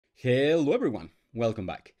Hello everyone, welcome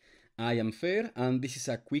back. I am Fer, and this is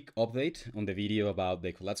a quick update on the video about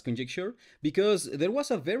the Collatz Conjecture, because there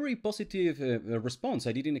was a very positive response.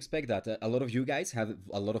 I didn't expect that. A lot of you guys have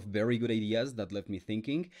a lot of very good ideas that left me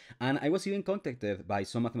thinking, and I was even contacted by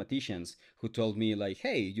some mathematicians who told me like,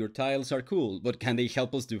 hey, your tiles are cool, but can they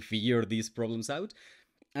help us to figure these problems out?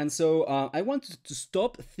 And so I wanted to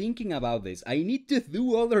stop thinking about this. I need to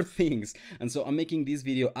do other things. And so I'm making this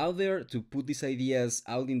video out there to put these ideas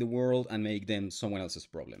out in the world and make them someone else's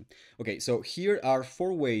problem. Okay, so here are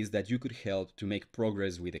 4 ways that you could help to make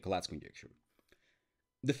progress with the Collatz conjecture.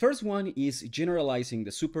 The first one is generalizing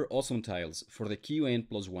the super awesome tiles for the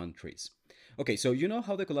Qn+1 trees. Okay, so you know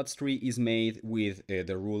how the Collatz tree is made with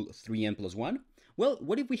the rule 3n+1? Well,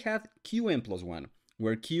 what if we had Qn+1?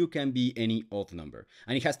 Where q can be any odd number.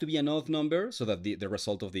 And it has to be an odd number so that the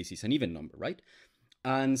result of this is an even number, right?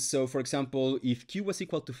 And so, for example, if q was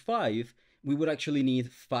equal to 5, we would actually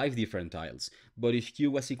need 5 different tiles. But if q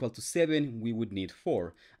was equal to 7, we would need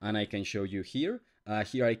 4. And I can show you here.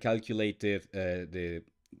 Here I calculated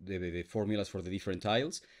the formulas for the different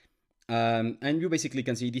tiles. And you basically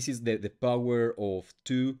can see this is the power of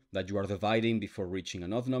 2 that you are dividing before reaching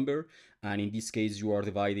an odd number. And in this case, you are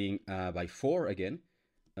dividing by 4 again.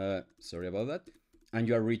 Sorry about that. And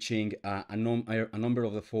you are reaching a number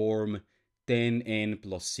of the form 10n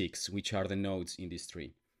plus 6, which are the nodes in this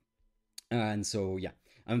tree. And so, yeah.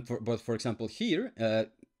 But for example, here,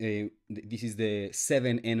 this is the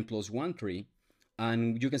 7n plus 1 tree.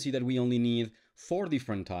 And you can see that we only need 4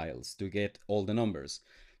 different tiles to get all the numbers.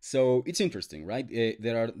 So it's interesting, right?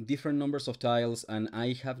 There are different numbers of tiles, and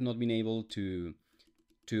I have not been able to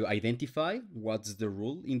identify what's the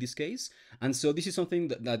rule in this case. And so this is something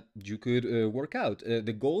that you could work out.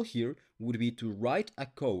 The goal here would be to write a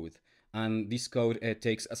code, and this code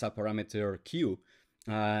takes as a parameter q,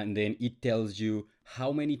 and then it tells you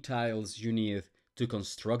how many tiles you need to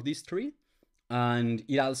construct this tree. And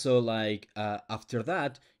it also, like, after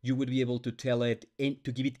that, you would be able to tell it,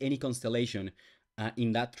 to give it any constellation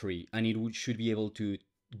in that tree, and it should be able to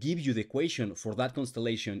give you the equation for that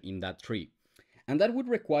constellation in that tree. And that would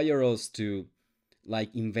require us to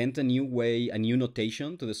like invent a new way, a new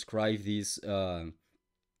notation to describe these, to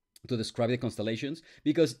describe the constellations.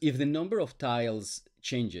 Because if the number of tiles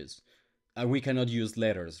changes, we cannot use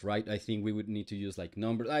letters, right? I think we would need to use like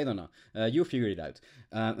numbers. I don't know. You figure it out.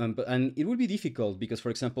 And it would be difficult because, for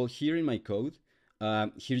example, here in my code,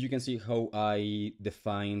 here you can see how I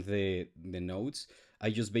define the nodes. I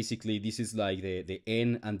just basically, this is like the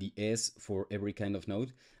N and the S for every kind of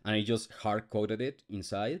node, and I just hard-coded it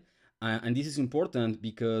inside. And this is important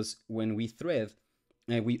because when we thread,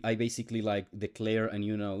 I basically like declare a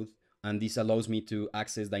new node, and this allows me to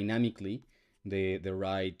access dynamically the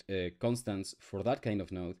right constants for that kind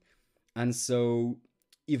of node. And so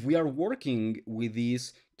if we are working with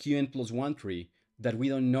this Qn+1 tree, that we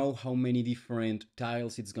don't know how many different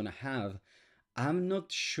tiles it's gonna have, I'm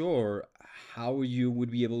not sure how you would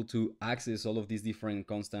be able to access all of these different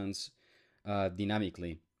constants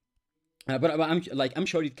dynamically. But I'm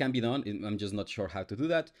sure it can be done. I'm just not sure how to do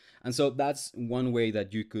that. And so that's one way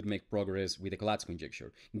that you could make progress with the Collatz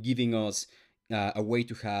conjecture, giving us a way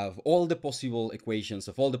to have all the possible equations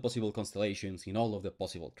of all the possible constellations in all of the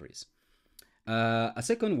possible trees. A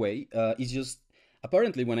second way is just,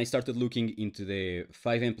 apparently when I started looking into the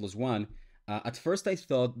 5n+1, at first I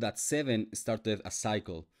thought that 7 started a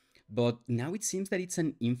cycle, but now it seems that it's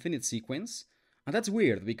an infinite sequence. And that's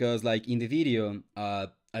weird because, like, in the video,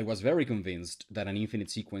 I was very convinced that an infinite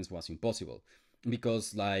sequence was impossible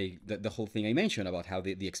because, like, the whole thing I mentioned about how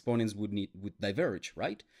the exponents would diverge,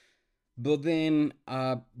 right? But then,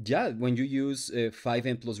 yeah, when you use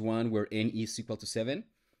 5n+1 where n is equal to 7,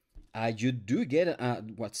 you do get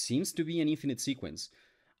what seems to be an infinite sequence.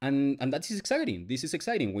 And that is exciting. This is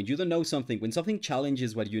exciting. When you don't know something, when something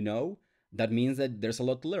challenges what you know, that means that there's a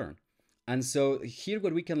lot to learn. And so here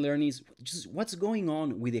what we can learn is just what's going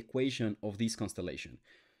on with the equation of this constellation.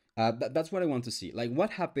 That's what I want to see. Like,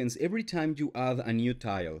 what happens every time you add a new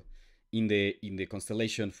tile in the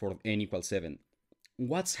constellation for n equals 7?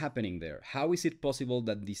 What's happening there? How is it possible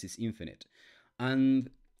that this is infinite? And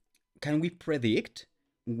can we predict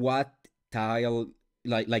what tile,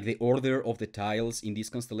 like the order of the tiles in this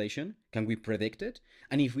constellation? Can we predict it?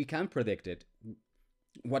 And if we can predict it,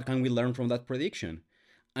 what can we learn from that prediction?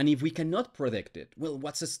 And if we cannot predict it, well,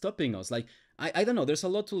 what's stopping us? Like, I don't know, there's a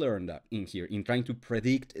lot to learn in here, in trying to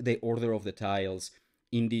predict the order of the tiles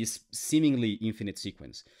in this seemingly infinite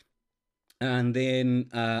sequence. And then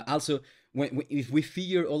also, if we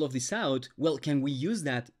figure all of this out, well, can we use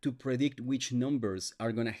that to predict which numbers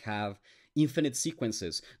are going to have infinite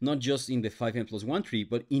sequences, not just in the 5n plus 1 tree,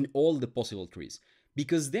 but in all the possible trees.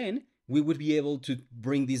 Because then we would be able to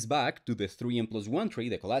bring this back to the 3n plus 1 tree,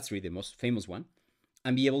 the Collatz tree, the most famous one,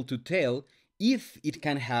 and be able to tell if it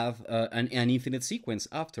can have an infinite sequence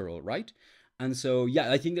after all, right? And so,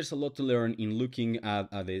 yeah, I think there's a lot to learn in looking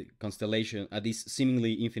at the constellation, at these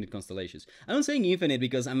seemingly infinite constellations. I'm not saying infinite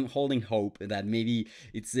because I'm holding hope that maybe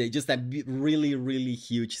it's just a really, really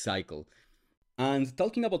huge cycle. And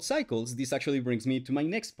talking about cycles, this actually brings me to my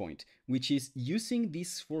next point, which is using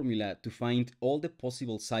this formula to find all the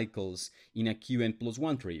possible cycles in a qn plus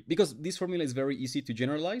 1 tree. Because this formula is very easy to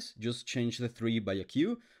generalize, just change the 3 by a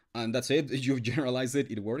q, and that's it, you've generalized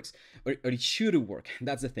it, it works, or it should work,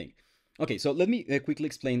 that's the thing. Okay, so let me quickly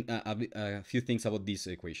explain a few things about this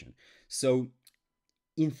equation. So,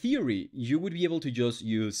 in theory, you would be able to just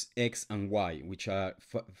use x and y, which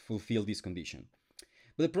fulfill this condition.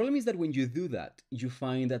 But the problem is that when you do that, you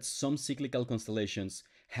find that some cyclical constellations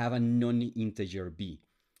have a non-integer b.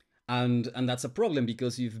 And that's a problem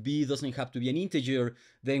because if b doesn't have to be an integer,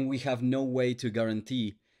 then we have no way to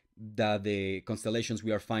guarantee that the constellations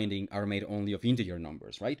we are finding are made only of integer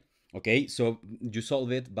numbers, right? Okay, so you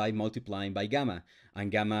solve it by multiplying by gamma, and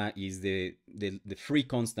gamma is the free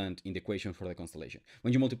constant in the equation for the constellation.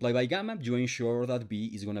 When you multiply by gamma, you ensure that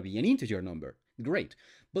b is going to be an integer number. Great.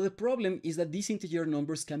 But the problem is that these integer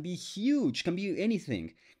numbers can be huge, can be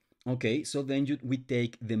anything. Okay, so then we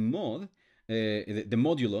take the mod, the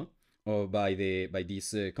modulo by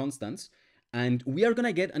these constants, and we are going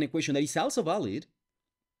to get an equation that is also valid.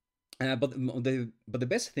 But the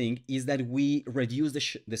best thing is that we reduce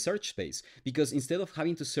the search space, because instead of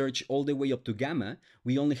having to search all the way up to gamma,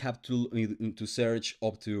 we only have to search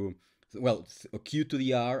up to, well, q to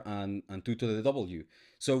the r and 2 to the w.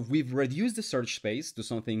 So we've reduced the search space to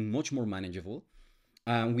something much more manageable,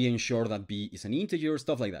 and we ensure that b is an integer,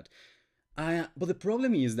 stuff like that. But the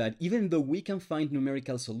problem is that even though we can find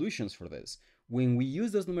numerical solutions for this, when we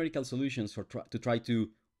use those numerical solutions to try to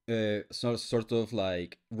sort of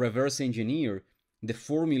like reverse engineer the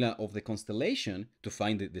formula of the constellation to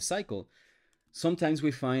find the cycle, sometimes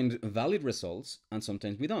we find valid results and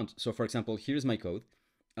sometimes we don't. So for example, here's my code.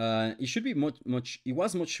 It should be it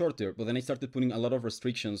was much shorter, but then I started putting a lot of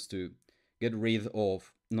restrictions to get rid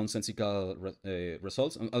of nonsensical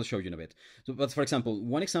results. I'll show you in a bit. So, but for example,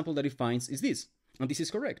 one example that it finds is this, and this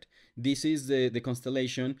is correct. This is the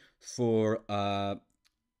constellation for a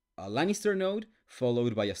Lannister node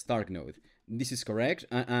followed by a Stark node. This is correct,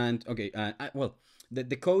 and okay, well,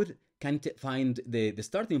 the code can find the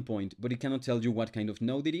starting point, but it cannot tell you what kind of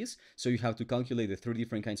node it is, so you have to calculate the 3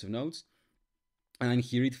 different kinds of nodes. And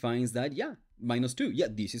here it finds that, yeah, -2, yeah,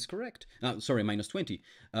 this is correct. Sorry, -20.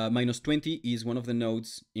 -20 is one of the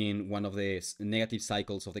nodes in one of the negative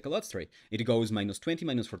cycles of the Collatz tree. It goes -20,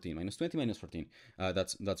 -14, -20, -14.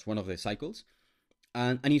 That's one of the cycles.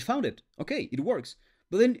 And it found it. Okay, it works.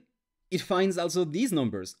 But then it finds also these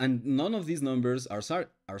numbers, and none of these numbers are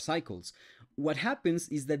cycles. What happens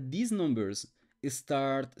is that these numbers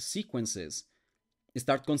start sequences,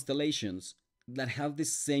 start constellations that have the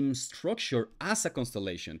same structure as a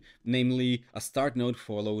constellation, namely a Stark node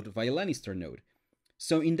followed by a Lannister node.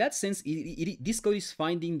 So in that sense, this code is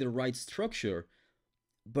finding the right structure,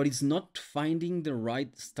 but it's not finding the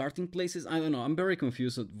right starting places. I don't know, I'm very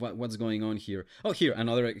confused at what's going on here. Oh, here,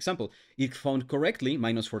 another example. It found correctly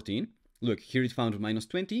 -14. Look, here it found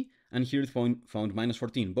 -20, and here it found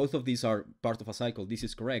 -14. Both of these are part of a cycle, this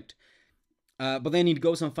is correct. But then it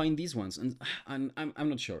goes and finds these ones, and I'm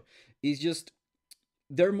not sure. It's just,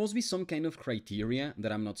 there must be some kind of criteria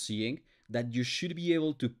that I'm not seeing that you should be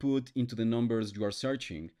able to put into the numbers you are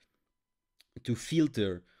searching to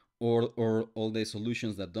filter or all the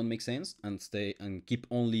solutions that don't make sense and keep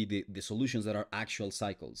only the solutions that are actual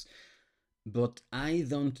cycles. But I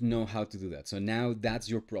don't know how to do that. So now that's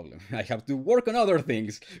your problem. I have to work on other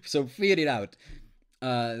things. So figure it out.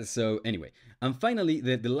 So anyway, and finally,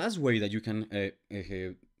 the last way that you can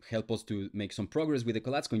help us to make some progress with the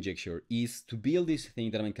Collatz conjecture is to build this thing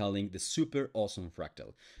that I'm calling the super awesome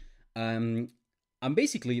fractal. And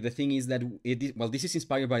basically, the thing is that this is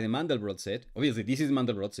inspired by the Mandelbrot set. Obviously, this is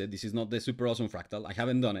Mandelbrot set. This is not the super awesome fractal. I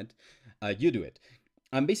haven't done it. You do it.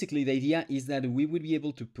 And basically, the idea is that we would be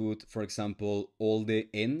able to put, for example, all the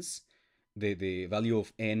n's, the value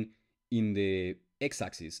of n in the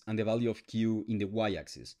x-axis and the value of q in the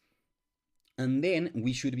y-axis. And then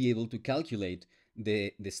we should be able to calculate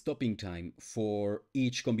the stopping time for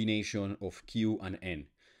each combination of q and n.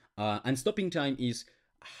 And stopping time is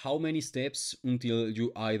how many steps until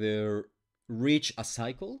you either reach a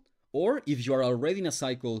cycle, or if you are already in a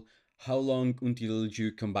cycle, how long until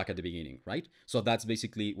you come back at the beginning, right? So that's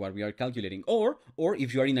basically what we are calculating. Or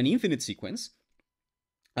if you are in an infinite sequence,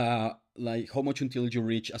 like how much until you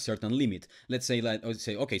reach a certain limit. Let's say, like, I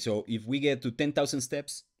say, okay, so if we get to 10,000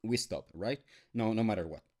 steps, we stop, right? No matter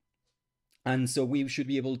what. And so we should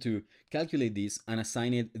be able to calculate this and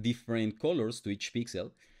assign it different colors to each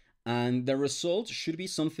pixel. And the result should be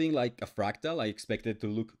something like a fractal. I expect it to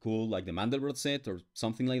look cool, like the Mandelbrot set or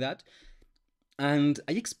something like that. And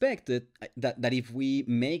I expected that if we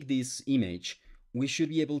make this image, we should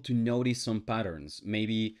be able to notice some patterns.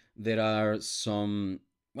 Maybe there are some,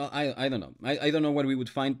 well, I don't know. I don't know what we would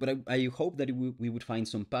find, but I hope that we would find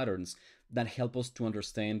some patterns that help us to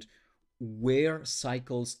understand where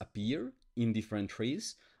cycles appear in different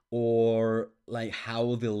trees, or like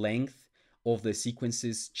how the length of the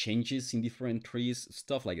sequences changes in different trees,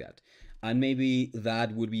 stuff like that. And maybe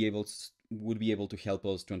that would be able to help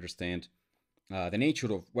us to understand the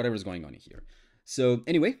nature of whatever's going on here. So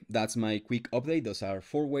anyway, that's my quick update. Those are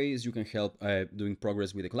 4 ways you can help doing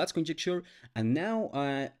progress with the Collatz conjecture. And now,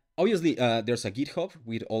 obviously, there's a GitHub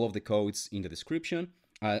with all of the codes in the description.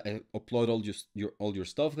 I upload all your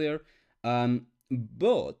stuff there.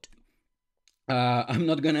 But I'm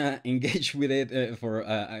not gonna engage with it for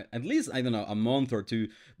at least, I don't know, a month or two,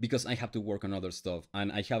 because I have to work on other stuff, and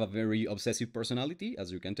I have a very obsessive personality,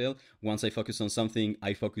 as you can tell. Once I focus on something,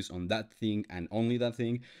 I focus on that thing and only that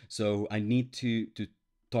thing. So I need to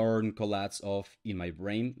turn Collatz off in my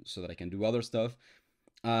brain so that I can do other stuff.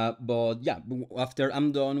 But yeah, after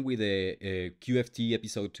I'm done with the QFT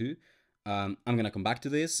episode 2, I'm gonna come back to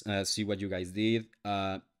this, see what you guys did.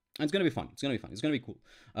 It's gonna be fun. It's gonna be cool.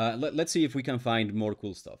 Let's see if we can find more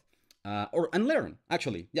cool stuff. And learn,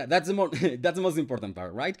 actually. Yeah, that's the that's the most important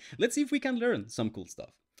part, right? Let's see if we can learn some cool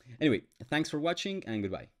stuff. Anyway, thanks for watching, and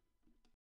goodbye.